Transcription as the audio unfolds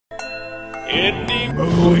Indy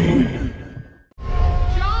movie.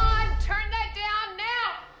 John, turn that down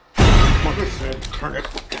now! Mother said turn it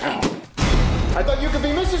down. I thought you could be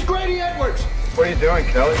Mrs. Grady Edwards. What are you doing,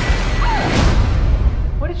 Kelly?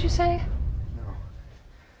 What did you say? No.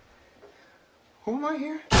 Who am I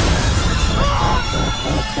here?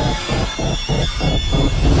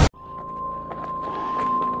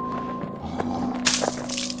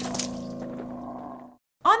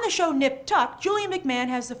 On the show Nip Tuck, Julian McMahon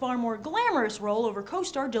has the far more glamorous role over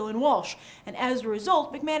co-star Dylan Walsh, and as a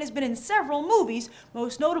result, McMahon has been in several movies,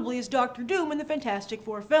 most notably as Dr. Doom in the Fantastic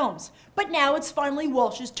Four films. But now it's finally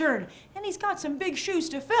Walsh's turn, and he's got some big shoes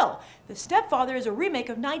to fill. The Stepfather is a remake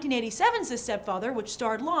of 1987's The Stepfather, which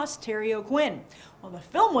starred lost Terry O'Quinn. While the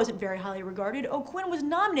film wasn't very highly regarded, O'Quinn was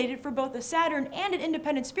nominated for both a Saturn and an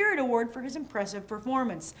Independent Spirit Award for his impressive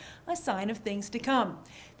performance, a sign of things to come.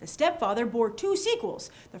 The Stepfather bore 2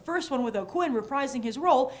 sequels, the first one with O'Quinn reprising his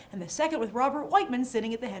role, and the second with Robert Whiteman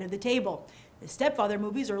sitting at the head of the table. The Stepfather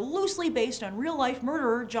movies are loosely based on real-life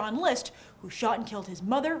murderer John List, who shot and killed his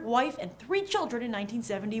mother, wife, and 3 children in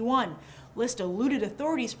 1971. List eluded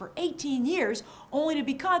authorities for 18 years, only to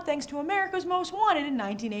be caught thanks to America's Most Wanted in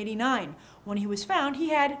 1989. When he was found, he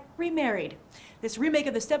had remarried. This remake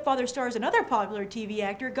of The Stepfather stars another popular TV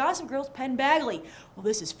actor, Gossip Girl's Penn Badgley. While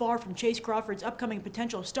this is far from Chase Crawford's upcoming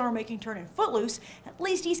potential star-making turn in Footloose, at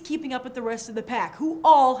least he's keeping up with the rest of the pack, who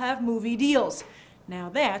all have movie deals. Now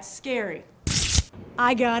that's scary.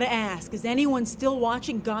 I gotta ask, is anyone still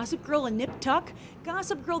watching Gossip Girl and Nip Tuck?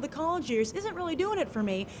 Gossip Girl: The College Years isn't really doing it for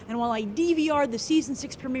me, and while I DVR'd the season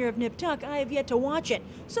 6 premiere of Nip Tuck, I have yet to watch it.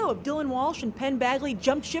 So have Dylan Walsh and Penn Badgley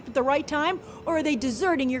jumped ship at the right time, or are they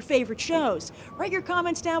deserting your favorite shows? Write your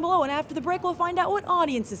comments down below, and after the break we'll find out what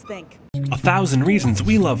audiences think. 1,000 reasons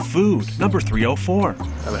we love food. Number 304.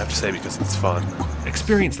 I would have to say because it's fun.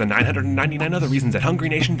 Experience the 999 other reasons at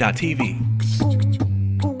hungrynation.tv.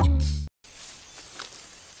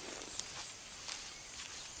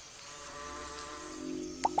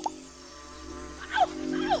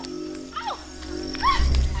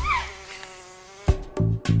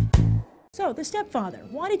 So, The Stepfather,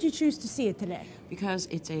 why did you choose to see it today? Because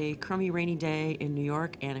it's a crummy rainy day in New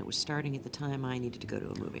York and it was starting at the time I needed to go to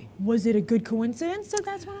a movie. Was it a good coincidence that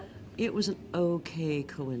that's why? It was an okay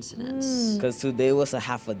coincidence. Because today was a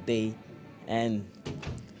half a day and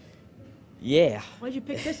yeah. Why'd you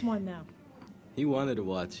pick this one though? He wanted to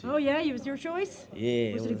watch it. Oh yeah, it was your choice?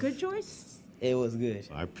 Yeah. Was it a good choice? It was good.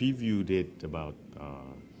 I previewed it about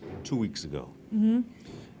 2 weeks ago. And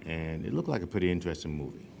it looked like a pretty interesting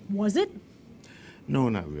movie. Was it? No,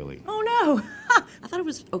 not really. Oh no! I thought it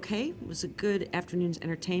was okay. It was a good afternoon's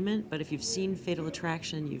entertainment, but if you've seen Fatal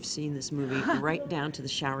Attraction, you've seen this movie right down to the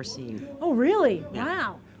shower scene. Oh really? Yeah.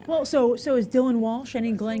 Wow. Well, so is Dylan Walsh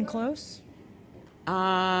any Glenn Close?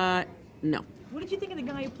 No. What did you think of the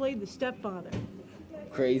guy who played the Stepfather?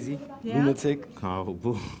 Crazy. Yeah? Lunatic.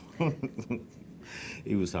 Horrible.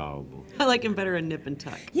 He was horrible. I like him better in Nip and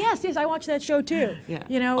Tuck. Yes, I watched that show too. Yeah.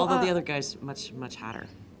 You know, although the other guy's much hotter.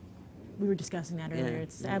 We were discussing that earlier. Yeah.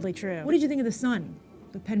 It's sadly true. What did you think of the son,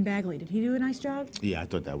 with Penn Badgley? Did he do a nice job? Yeah, I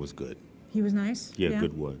thought that was good. He was nice? Yeah,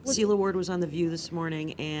 good work. Celia Ward was on The View this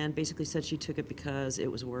morning and basically said she took it because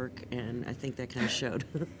it was work, and I think that kind of showed.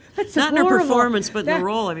 That's Not in her horrible. performance, but in the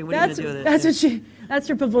role. I mean, what are you going to do with it? That's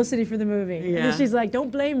her publicity for the movie. Yeah. And she's like,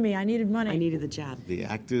 don't blame me, I needed money. I needed the job. The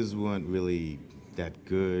actors weren't really that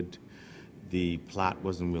good. The plot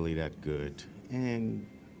wasn't really that good. And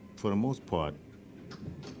for the most part,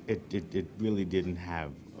 it really didn't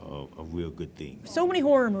have a real good theme. So many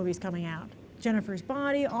horror movies coming out. Jennifer's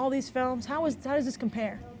Body, all these films. How does this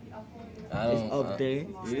compare? It's up there.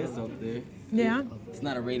 It is up there. Yeah? It's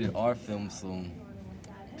not a rated R film, so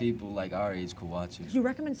people like our age could watch it. Do you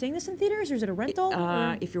recommend seeing this in theaters, or is it a rental?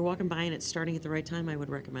 If you're walking by and it's starting at the right time, I would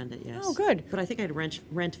recommend it, yes. Oh, good. But I think I'd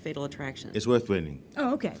rent Fatal Attraction. It's worth renting.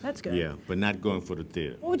 Oh, okay, that's good. Yeah, but not going for the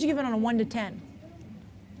theater. What would you give it on a 1 to 10?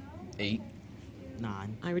 8.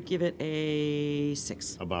 9. I would give it a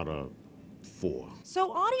 6. About a 4.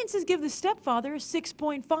 So audiences give The Stepfather a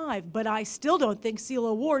 6.5, but I still don't think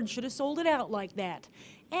Celia Ward should have sold it out like that.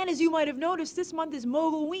 And as you might have noticed, this month is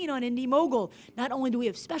Mogul-ween on Indy Mogul. Not only do we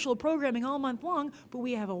have special programming all month long, but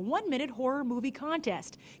we have a 1-minute horror movie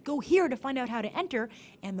contest. Go here to find out how to enter,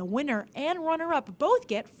 and the winner and runner-up both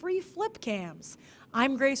get free flip cams.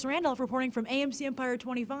 I'm Grace Randolph reporting from AMC Empire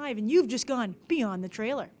 25, and you've just gone beyond the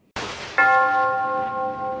trailer.